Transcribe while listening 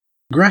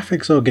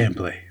Graphics or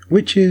gameplay?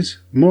 Which is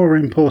more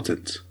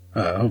important?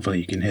 Hopefully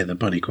you can hear the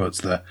bunny quotes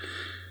there.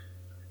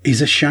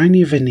 Is a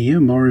shiny veneer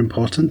more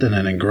important than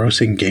an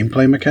engrossing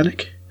gameplay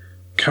mechanic?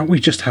 Can't we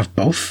just have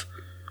both?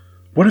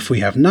 What if we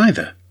have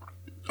neither?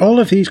 All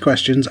of these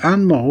questions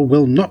and more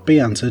will not be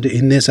answered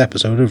in this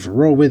episode of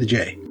Raw with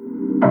Jay.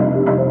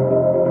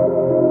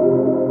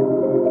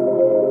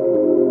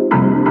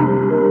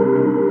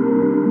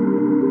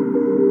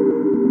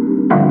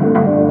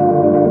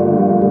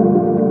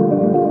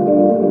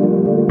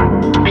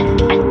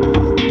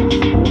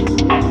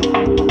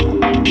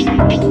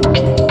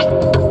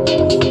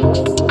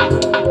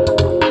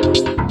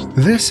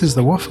 This is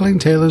the Waffling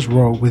Tailor's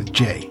Raw with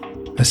Jay,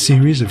 a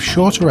series of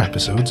shorter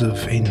episodes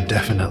of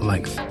indefinite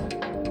length.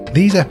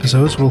 These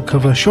episodes will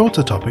cover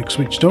shorter topics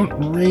which don't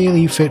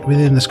really fit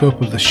within the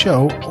scope of the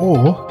show,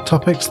 or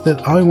topics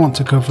that I want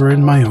to cover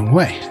in my own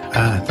way.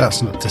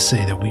 That's not to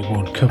say that we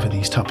won't cover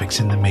these topics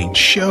in the main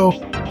show,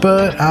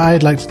 but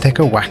I'd like to take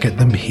a whack at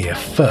them here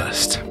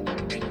first.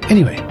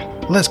 Anyway,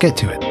 let's get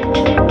to it.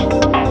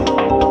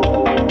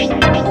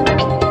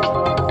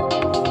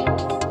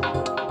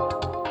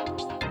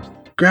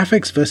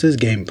 Graphics versus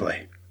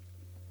gameplay.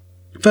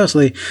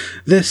 Firstly,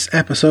 this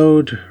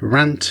episode,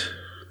 rant,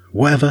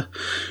 whatever,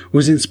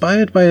 was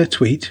inspired by a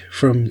tweet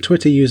from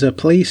Twitter user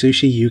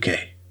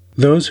PlaySushiUK.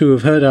 Those who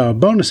have heard our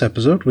bonus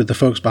episode with the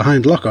folks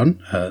behind Lock-On,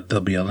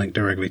 there'll be a link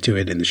directly to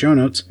it in the show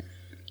notes,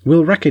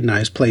 will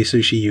recognise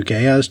PlaySushiUK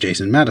as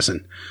Jason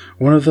Madison,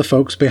 one of the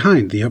folks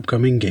behind the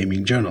upcoming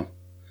gaming journal.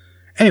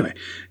 Anyway,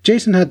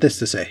 Jason had this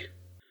to say.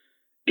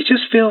 It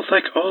just feels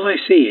like all I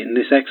see in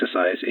this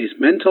exercise is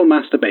mental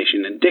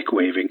masturbation and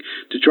dick-waving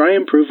to try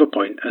and prove a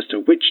point as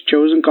to which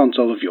chosen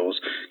console of yours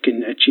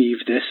can achieve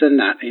this and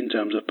that in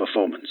terms of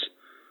performance.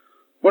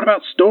 What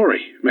about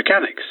story,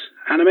 mechanics,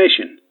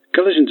 animation,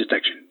 collision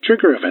detection,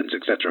 trigger events,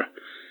 etc.?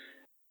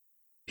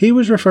 He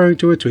was referring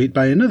to a tweet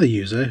by another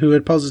user who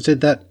had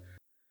posited that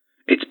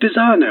it's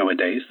bizarre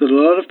nowadays that a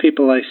lot of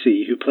people I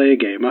see who play a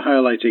game are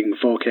highlighting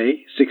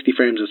 4K, 60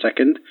 frames a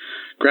second,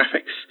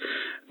 graphics,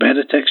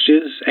 better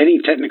textures, any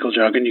technical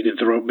jargon you can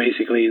throw up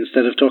basically,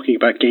 instead of talking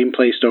about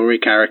gameplay, story,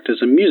 characters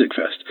and music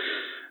first.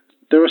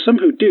 There are some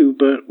who do,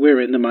 but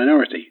we're in the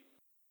minority.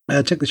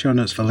 Check the show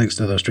notes for links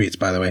to those tweets,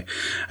 by the way,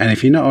 and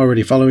if you're not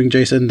already following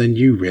Jason, then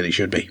you really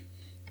should be.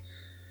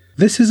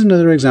 This is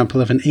another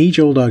example of an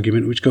age-old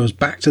argument which goes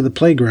back to the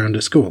playground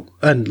at school,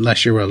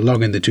 unless you're a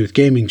long-in-the-tooth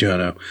gaming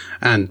journo,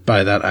 and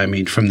by that I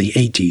mean from the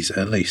 80s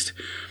at least.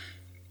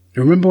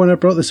 Remember when I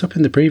brought this up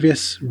in the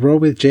previous Raw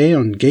with Jay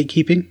on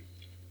gatekeeping?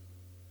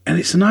 And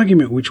it's an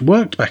argument which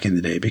worked back in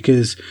the day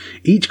because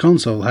each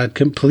console had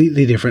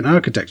completely different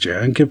architecture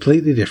and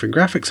completely different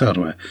graphics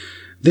hardware.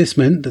 This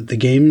meant that the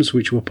games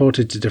which were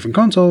ported to different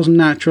consoles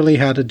naturally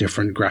had a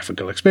different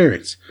graphical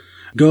experience.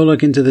 Go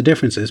look into the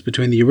differences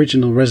between the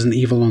original Resident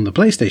Evil on the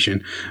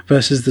PlayStation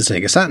versus the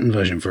Sega Saturn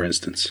version, for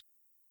instance.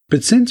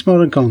 But since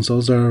modern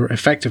consoles are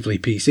effectively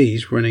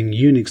PCs running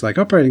Unix-like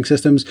operating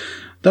systems,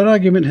 that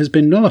argument has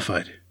been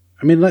nullified.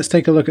 I mean, let's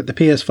take a look at the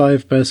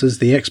PS5 versus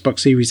the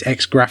Xbox Series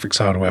X graphics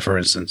hardware, for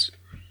instance.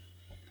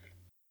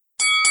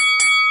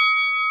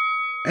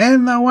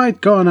 In the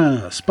white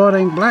corner,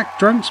 sporting black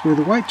trunks with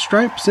white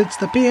stripes, it's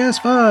the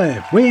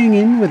PS5, weighing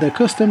in with a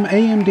custom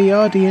AMD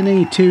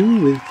RDNA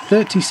 2 with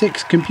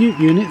 36 compute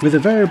units with a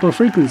variable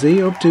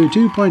frequency up to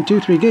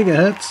 2.23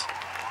 GHz.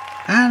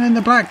 And in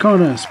the black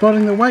corner,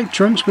 sporting the white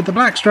trunks with the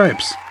black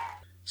stripes.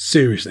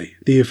 Seriously,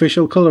 the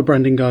official colour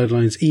branding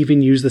guidelines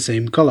even use the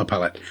same colour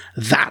palette.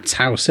 That's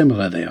how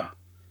similar they are.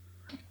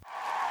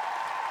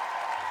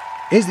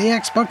 Is the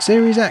Xbox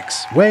Series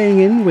X, weighing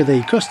in with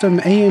a custom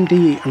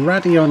AMD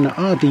Radeon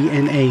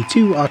RDNA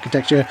 2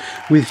 architecture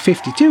with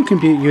 52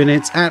 compute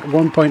units at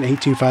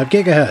 1.825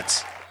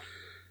 GHz.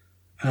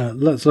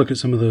 Let's look at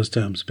some of those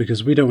terms,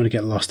 because we don't want to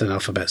get lost in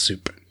alphabet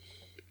soup.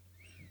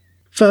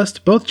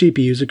 First, both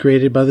GPUs are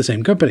created by the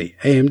same company,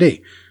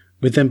 AMD,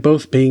 with them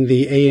both being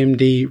the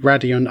AMD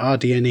Radeon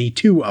RDNA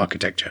 2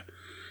 architecture.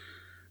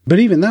 But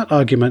even that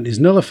argument is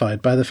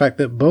nullified by the fact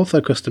that both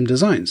are custom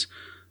designs,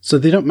 so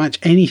they don't match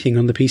anything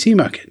on the PC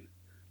market.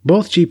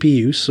 Both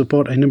GPUs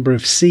support a number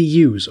of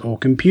CUs, or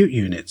compute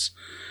units.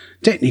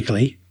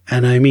 Technically,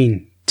 and I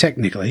mean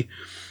technically,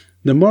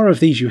 the more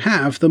of these you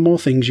have, the more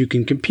things you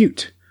can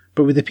compute.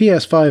 But with the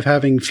PS5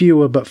 having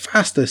fewer but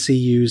faster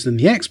CUs than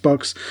the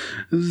Xbox,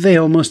 they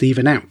almost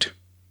even out.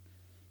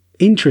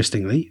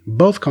 Interestingly,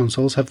 both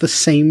consoles have the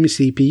same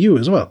CPU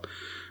as well,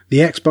 the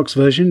Xbox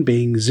version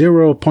being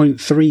 0.3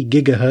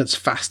 GHz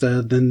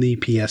faster than the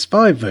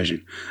PS5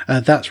 version.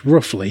 That's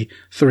roughly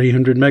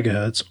 300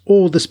 MHz,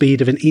 or the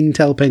speed of an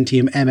Intel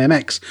Pentium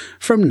MMX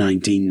from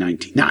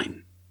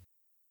 1999.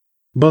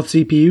 Both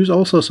CPUs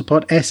also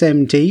support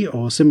SMT,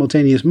 or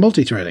simultaneous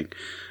multithreading.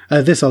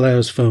 This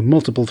allows for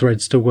multiple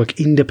threads to work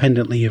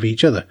independently of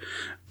each other,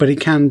 but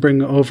it can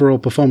bring overall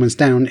performance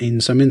down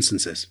in some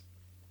instances.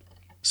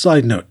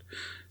 Side note,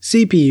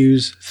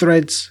 CPUs,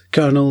 threads,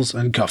 kernels,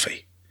 and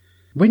coffee.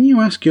 When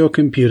you ask your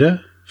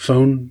computer,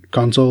 phone,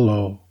 console,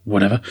 or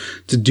whatever,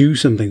 to do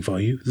something for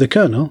you, the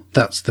kernel,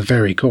 that's the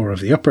very core of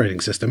the operating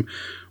system,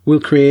 will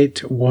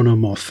create one or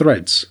more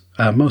threads.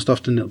 Most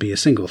often it'll be a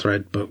single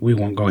thread, but we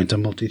won't go into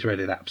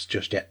multi-threaded apps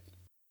just yet.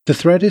 The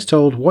thread is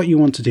told what you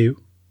want to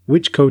do,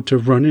 which code to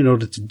run in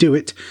order to do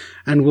it,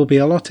 and will be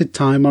allotted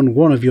time on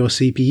one of your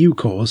CPU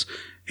cores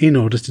in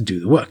order to do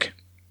the work.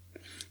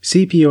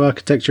 CPU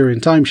architecture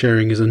and time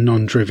sharing is a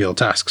non-trivial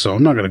task, so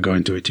I'm not going to go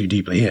into it too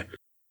deeply here.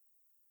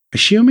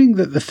 Assuming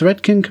that the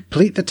thread can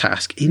complete the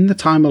task in the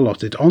time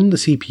allotted on the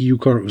CPU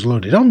core it was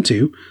loaded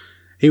onto,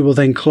 it will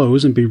then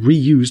close and be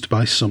reused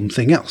by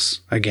something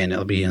else. Again,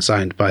 it'll be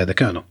assigned by the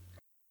kernel.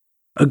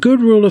 A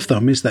good rule of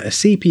thumb is that a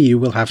CPU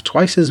will have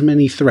twice as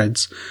many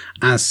threads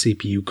as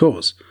CPU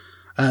cores.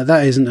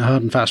 That isn't a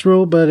hard and fast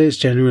rule, but it's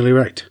generally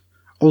right.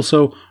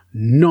 Also,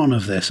 none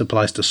of this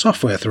applies to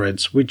software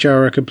threads, which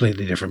are a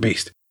completely different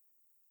beast.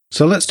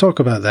 So let's talk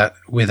about that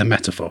with a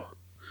metaphor.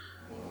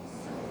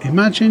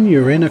 Imagine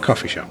you're in a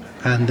coffee shop,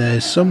 and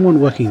there's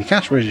someone working the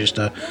cash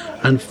register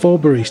and 4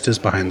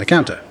 baristas behind the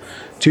counter,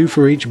 2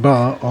 for each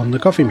bar on the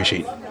coffee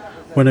machine.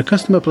 When a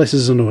customer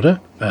places an order,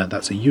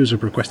 that's a user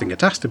requesting a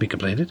task to be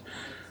completed,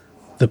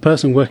 the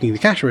person working the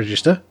cash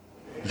register,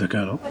 the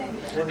kernel,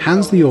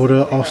 hands the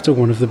order off to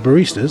one of the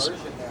baristas,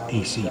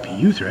 a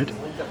CPU thread,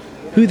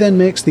 who then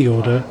makes the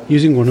order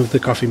using one of the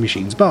coffee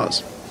machine's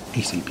bars,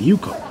 a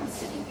CPU core.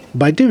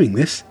 By doing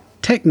this,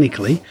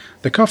 technically,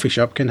 the coffee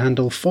shop can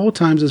handle 4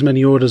 times as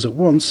many orders at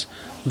once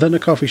than a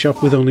coffee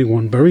shop with only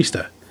 1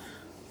 barista.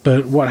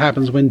 But what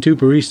happens when 2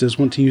 baristas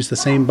want to use the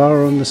same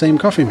bar on the same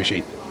coffee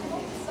machine?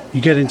 You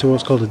get into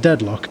what's called a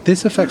deadlock.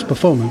 This affects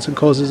performance and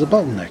causes a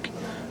bottleneck.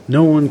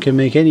 No one can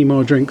make any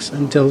more drinks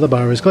until the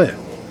bar is clear.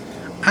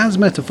 As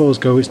metaphors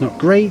go, it's not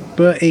great,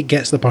 but it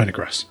gets the point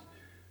across.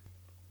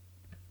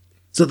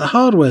 So the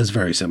hardware is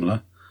very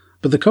similar,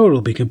 but the code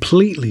will be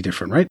completely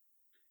different, right?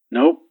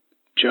 Nope.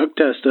 Chug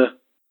tester.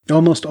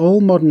 Almost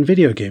all modern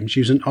video games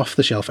use an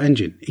off-the-shelf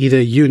engine,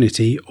 either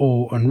Unity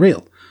or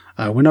Unreal.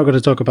 We're not going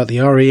to talk about the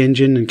RE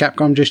engine and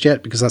Capcom just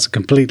yet, because that's a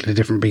completely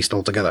different beast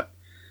altogether.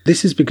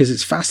 This is because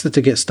it's faster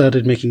to get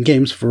started making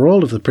games for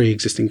all of the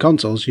pre-existing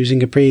consoles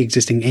using a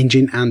pre-existing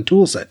engine and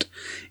toolset,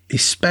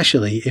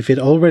 especially if it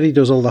already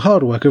does all the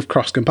hard work of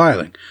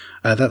cross-compiling.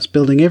 That's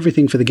building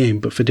everything for the game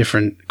but for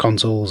different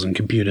consoles and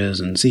computers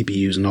and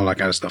CPUs and all that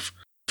kind of stuff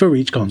for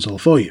each console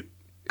for you.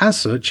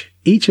 As such,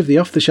 each of the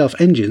off-the-shelf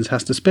engines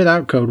has to spit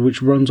out code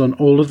which runs on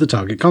all of the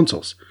target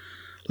consoles.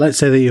 Let's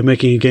say that you're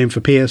making a game for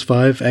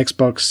PS5,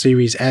 Xbox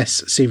Series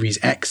S, Series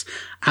X,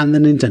 and the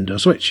Nintendo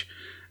Switch.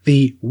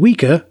 The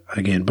weaker,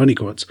 again bunny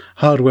quotes,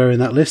 hardware in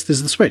that list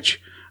is the Switch.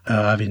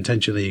 I've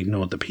intentionally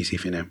ignored the PC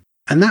for now.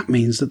 And that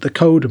means that the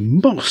code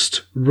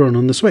must run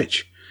on the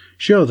Switch.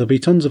 Sure, there'll be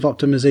tons of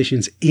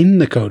optimizations in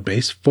the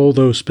codebase for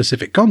those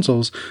specific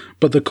consoles,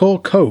 but the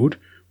core code,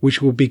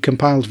 which will be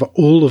compiled for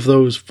all of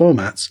those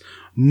formats,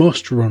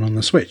 must run on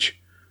the Switch.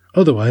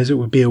 Otherwise, it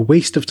would be a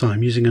waste of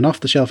time using an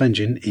off-the-shelf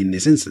engine in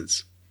this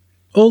instance.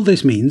 All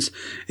this means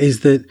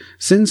is that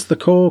since the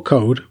core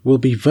code will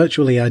be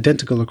virtually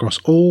identical across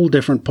all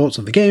different ports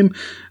of the game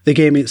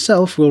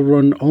itself will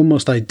run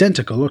almost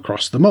identical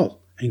across them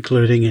all,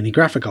 including any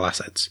graphical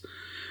assets.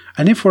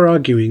 And if we're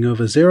arguing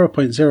over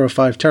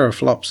 0.05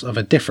 teraflops of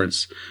a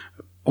difference,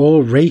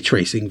 or ray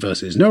tracing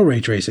versus no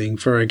ray tracing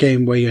for a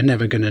game where you're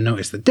never going to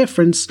notice the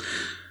difference,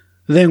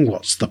 then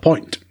what's the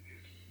point?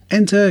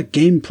 Enter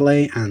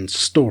gameplay and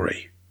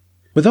story.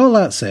 With all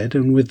that said,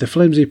 and with the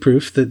flimsy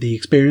proof that the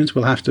experience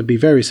will have to be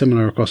very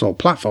similar across all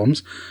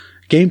platforms,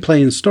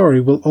 gameplay and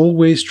story will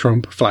always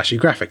trump flashy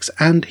graphics,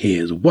 and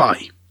here's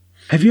why.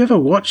 Have you ever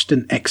watched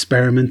an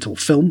experimental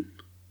film?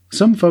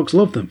 Some folks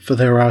love them for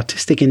their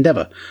artistic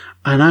endeavour,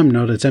 and I'm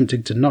not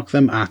attempting to knock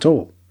them at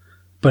all.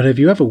 But have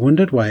you ever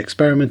wondered why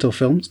experimental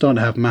films don't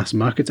have mass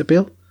market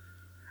appeal?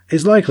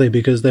 It's likely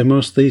because they're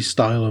mostly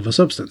style over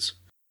substance.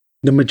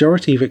 The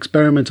majority of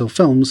experimental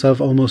films have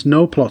almost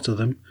no plot to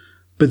them,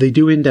 but they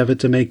do endeavour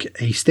to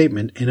make a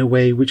statement in a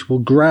way which will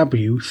grab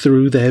you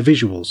through their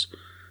visuals.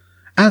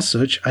 As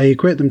such, I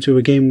equate them to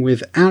a game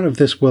with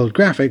out-of-this-world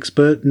graphics,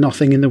 but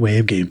nothing in the way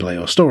of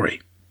gameplay or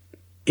story.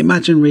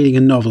 Imagine reading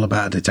a novel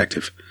about a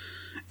detective.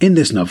 In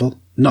this novel,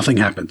 nothing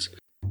happens.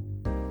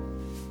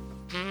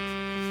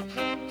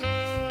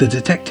 The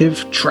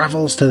detective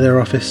travels to their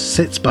office,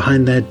 sits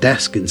behind their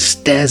desk and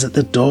stares at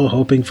the door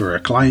hoping for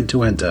a client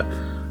to enter,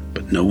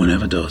 but no one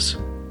ever does.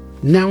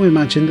 Now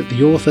imagine that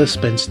the author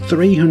spends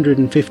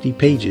 350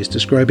 pages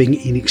describing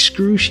in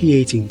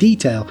excruciating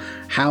detail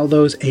how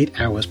those 8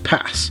 hours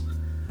pass.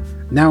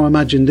 Now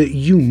imagine that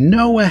you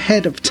know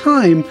ahead of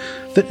time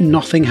that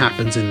nothing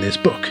happens in this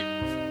book.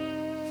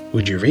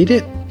 Would you read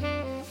it?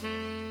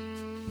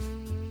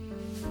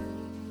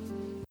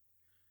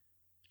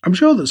 I'm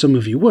sure that some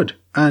of you would,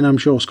 and I'm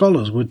sure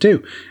scholars would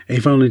too,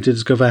 if only to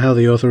discover how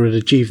the author had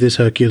achieved this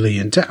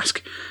Herculean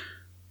task.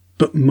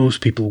 But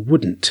most people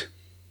wouldn't.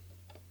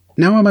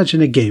 Now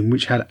imagine a game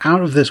which had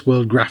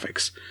out-of-this-world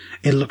graphics.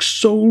 It looks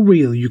so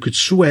real you could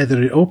swear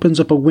that it opens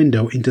up a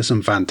window into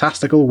some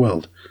fantastical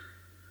world.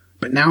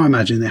 But now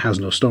imagine it has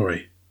no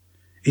story.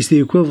 It's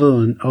the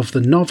equivalent of the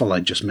novel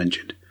I just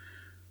mentioned.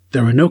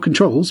 There are no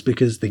controls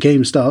because the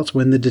game starts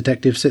when the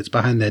detective sits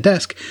behind their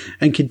desk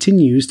and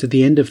continues to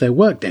the end of their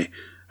workday,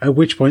 at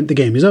which point the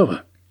game is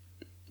over.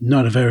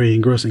 Not a very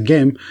engrossing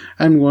game,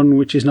 and one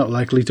which is not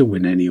likely to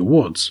win any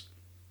awards.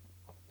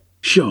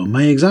 Sure,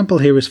 my example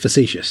here is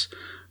facetious,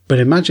 but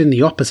imagine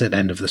the opposite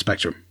end of the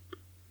spectrum.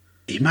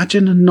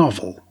 Imagine a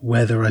novel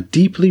where there are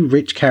deeply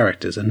rich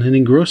characters and an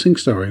engrossing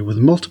story with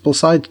multiple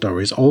side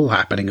stories all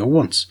happening at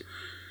once.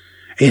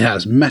 It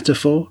has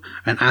metaphor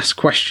and asks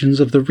questions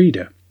of the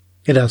reader.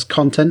 It has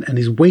content and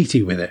is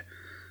weighty with it.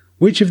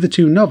 Which of the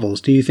two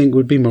novels do you think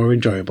would be more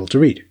enjoyable to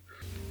read?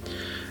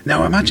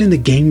 Now imagine the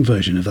game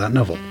version of that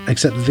novel,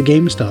 except that the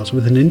game starts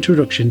with an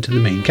introduction to the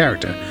main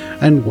character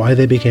and why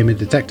they became a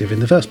detective in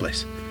the first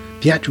place.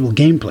 The actual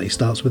gameplay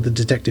starts with the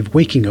detective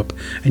waking up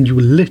and you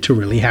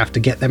literally have to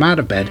get them out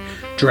of bed,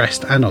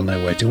 dressed and on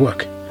their way to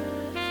work.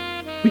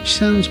 Which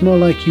sounds more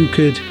like you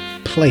could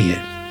play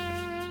it.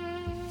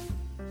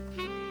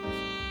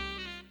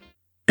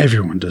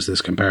 Everyone does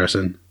this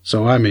comparison,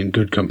 so I'm in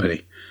good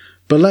company.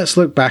 But let's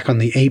look back on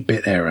the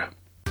 8-bit era.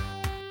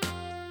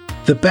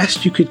 The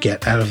best you could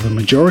get out of the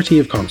majority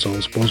of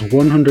consoles was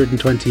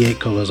 128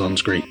 colours on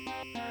screen,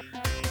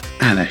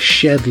 and a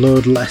shed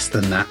load less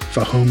than that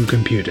for home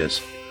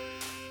computers.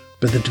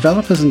 But the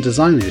developers and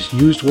designers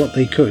used what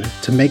they could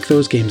to make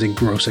those games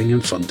engrossing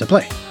and fun to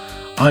play.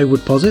 I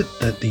would posit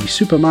that the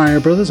Super Mario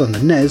Bros. On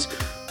the NES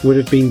would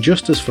have been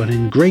just as fun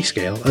in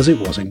grayscale as it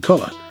was in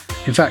colour.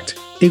 In fact,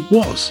 it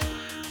was.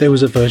 There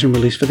was a version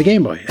released for the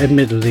Game Boy,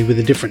 admittedly with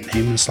a different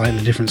name and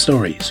slightly different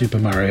story, Super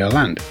Mario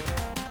Land.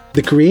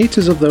 The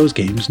creators of those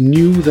games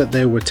knew that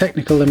there were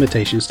technical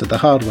limitations to the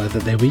hardware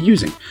that they were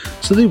using,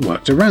 so they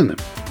worked around them.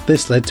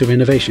 This led to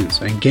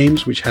innovations and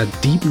games which had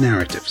deep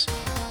narratives.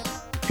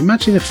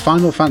 Imagine if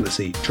Final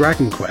Fantasy,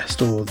 Dragon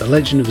Quest, or The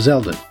Legend of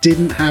Zelda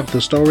didn't have the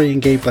story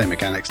and gameplay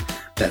mechanics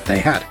that they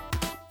had.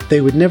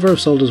 They would never have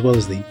sold as well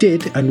as they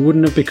did and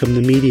wouldn't have become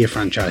the media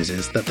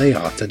franchises that they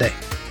are today.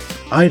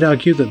 I'd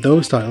argue that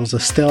those titles are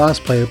still as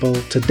playable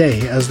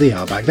today as they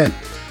are back then,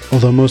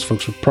 although most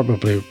folks would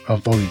probably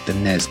avoid the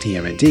NES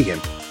TMNT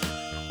game.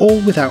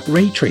 All without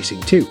ray tracing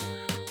too.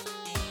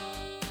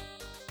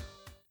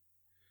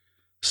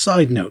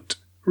 Side note,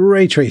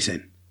 ray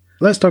tracing.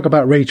 Let's talk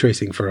about ray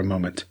tracing for a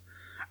moment,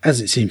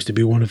 as it seems to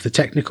be one of the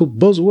technical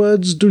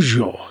buzzwords du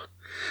jour.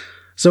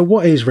 So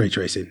what is ray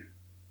tracing?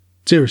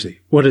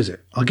 Seriously, what is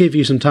it? I'll give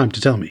you some time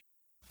to tell me.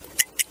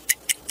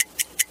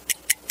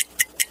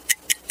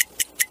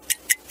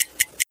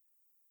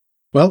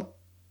 Well,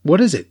 what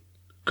is it?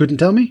 Couldn't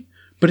tell me?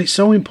 But it's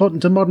so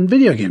important to modern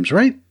video games,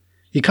 right?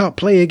 You can't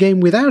play a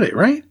game without it,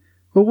 right?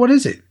 Well, what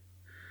is it?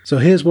 So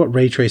here's what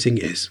ray tracing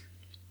is.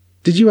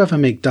 Did you ever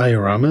make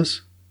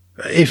dioramas?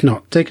 If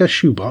not, take a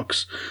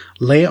shoebox,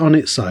 lay it on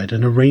its side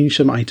and arrange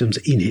some items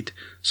in it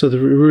so that it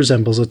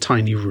resembles a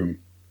tiny room.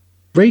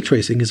 Ray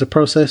tracing is a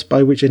process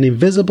by which an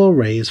invisible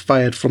ray is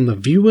fired from the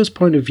viewer's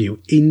point of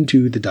view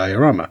into the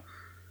diorama.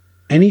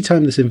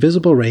 Anytime this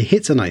invisible ray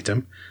hits an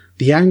item,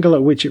 the angle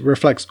at which it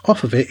reflects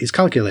off of it is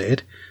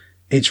calculated,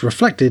 it's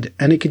reflected,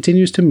 and it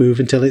continues to move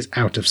until it's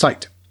out of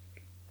sight.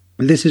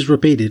 This is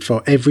repeated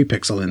for every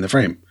pixel in the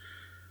frame.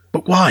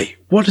 But why?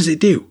 What does it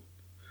do?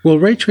 Well,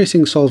 ray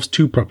tracing solves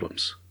two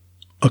problems: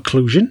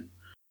 occlusion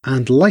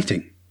and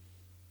lighting.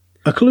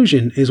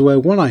 Occlusion is where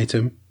one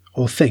item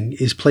or thing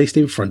is placed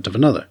in front of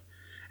another.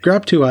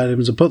 Grab two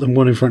items and put them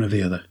one in front of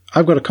the other.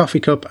 I've got a coffee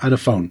cup and a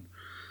phone.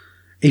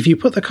 If you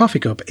put the coffee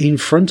cup in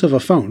front of a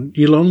phone,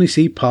 you'll only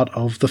see part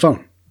of the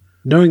phone.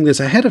 Knowing this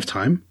ahead of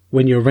time,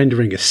 when you're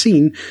rendering a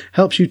scene,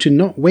 helps you to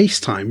not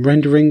waste time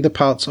rendering the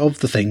parts of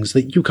the things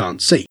that you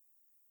can't see.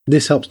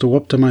 This helps to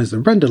optimize the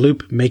render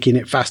loop, making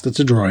it faster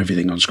to draw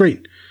everything on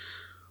screen.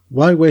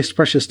 Why waste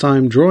precious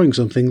time drawing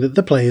something that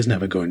the player is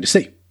never going to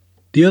see?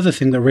 The other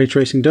thing that ray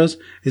tracing does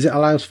is it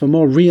allows for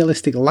more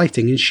realistic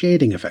lighting and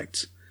shading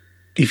effects.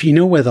 If you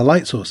know where the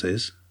light source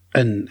is,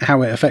 and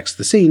how it affects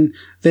the scene,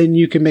 then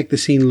you can make the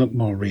scene look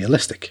more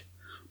realistic.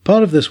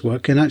 Part of this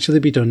work can actually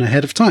be done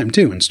ahead of time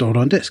too and stored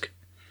on disk,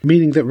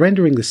 meaning that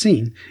rendering the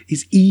scene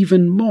is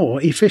even more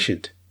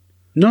efficient.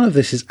 None of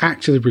this is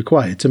actually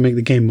required to make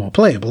the game more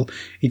playable,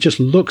 it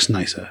just looks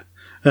nicer.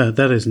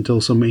 That is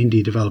until some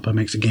indie developer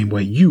makes a game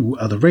where you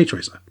are the ray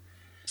tracer.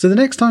 So the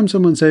next time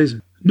someone says,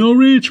 "No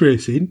ray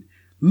tracing,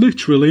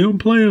 literally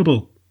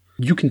unplayable,"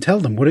 you can tell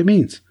them what it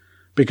means,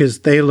 because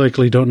they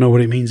likely don't know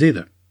what it means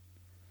either.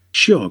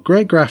 Sure,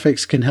 great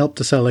graphics can help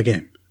to sell a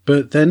game,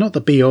 but they're not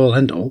the be-all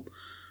end-all,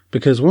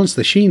 because once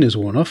the sheen is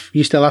worn off,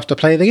 you still have to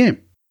play the game.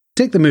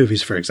 Take the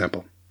movies, for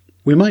example.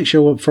 We might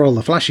show up for all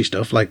the flashy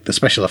stuff, like the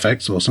special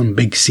effects or some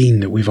big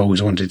scene that we've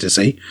always wanted to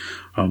see.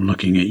 I'm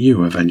looking at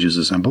you, Avengers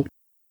Assemble.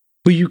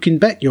 But you can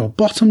bet your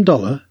bottom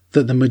dollar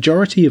that the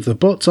majority of the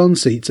butts on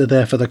seats are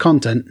there for the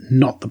content,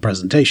 not the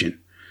presentation.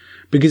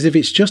 Because if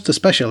it's just a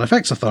special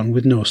effects-a-thon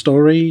with no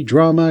story,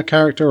 drama,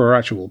 character, or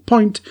actual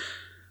point,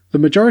 the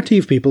majority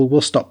of people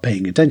will stop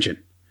paying attention.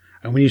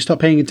 And when you stop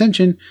paying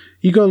attention,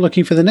 you go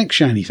looking for the next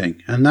shiny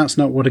thing, and that's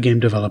not what a game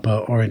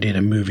developer or indeed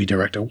a movie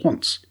director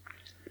wants.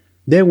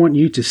 They want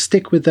you to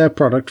stick with their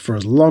product for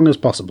as long as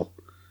possible.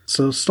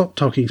 so stop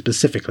talking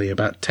specifically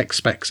about tech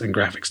specs and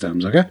graphics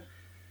terms, okay?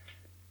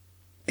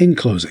 In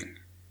closing,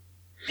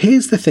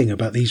 here's the thing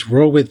about these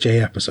Roll With J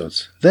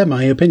episodes. They're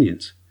my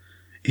opinions.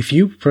 If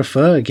you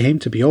prefer a game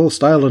to be all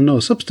style and no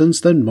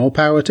substance, then more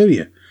power to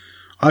you.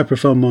 I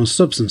prefer more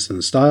substance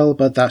than style,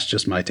 but that's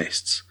just my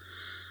tastes.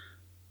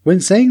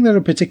 When saying that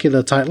a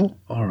particular title,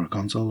 or a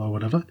console or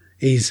whatever,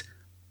 is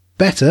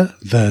better,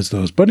 there's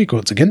those bunny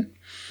quotes again,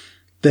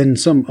 than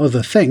some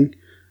other thing,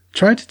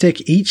 try to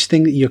take each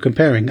thing that you're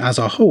comparing as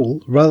a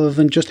whole rather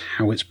than just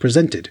how it's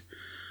presented.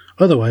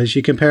 Otherwise,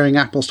 you're comparing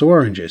apples to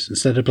oranges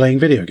instead of playing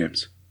video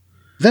games.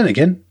 Then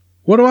again,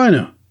 what do I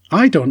know?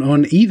 I don't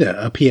own either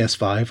a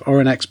PS5 or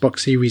an Xbox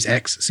Series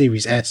X,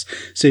 Series S,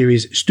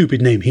 Series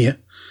stupid name here.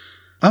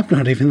 I'm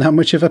not even that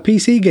much of a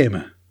PC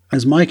gamer,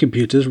 as my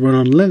computers run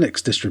on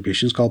Linux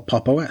distributions called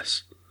Pop!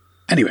 OS.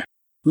 Anyway,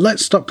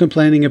 let's stop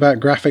complaining about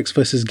graphics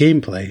versus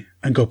gameplay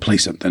and go play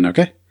something,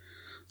 okay?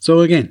 So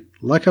again,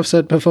 like I've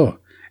said before,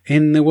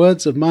 in the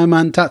words of my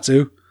man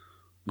Tatsu,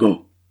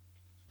 go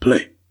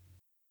play.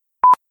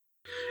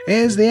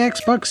 Here's the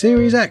Xbox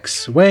Series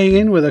X, weighing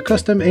in with a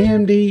custom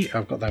AMD...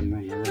 I've got that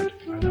wrong around.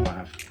 I know I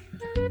have.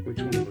 Which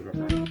one have I got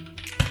wrong?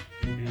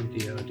 AMD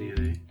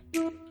RDNA.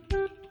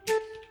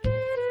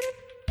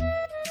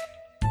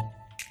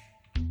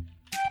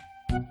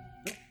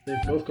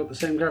 They've both got the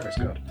same graphics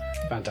card.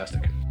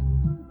 Fantastic.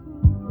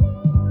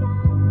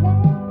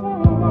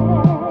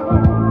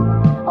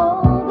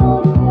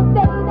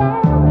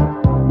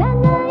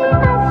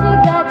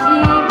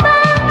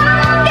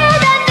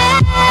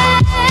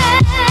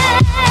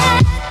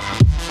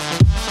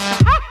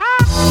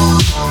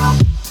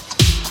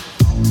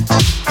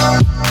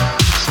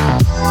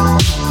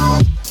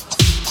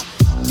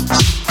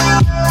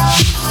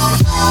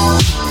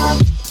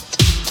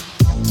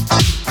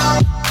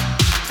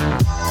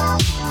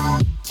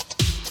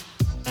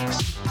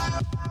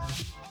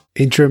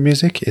 Intro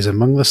music is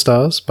Among the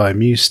Stars by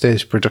Muse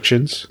Stage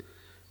Productions.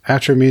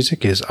 Outro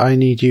music is I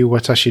Need You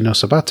Watashi no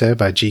Sabate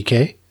by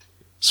GK.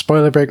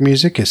 Spoiler break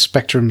music is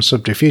Spectrum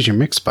Subdiffusion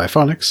Mix by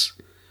Phonics.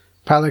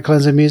 Palette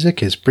cleanser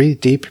music is Breathe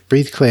Deep,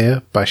 Breathe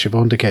Clear by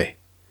Siobhan Decay.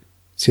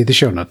 See the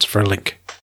show notes for a link.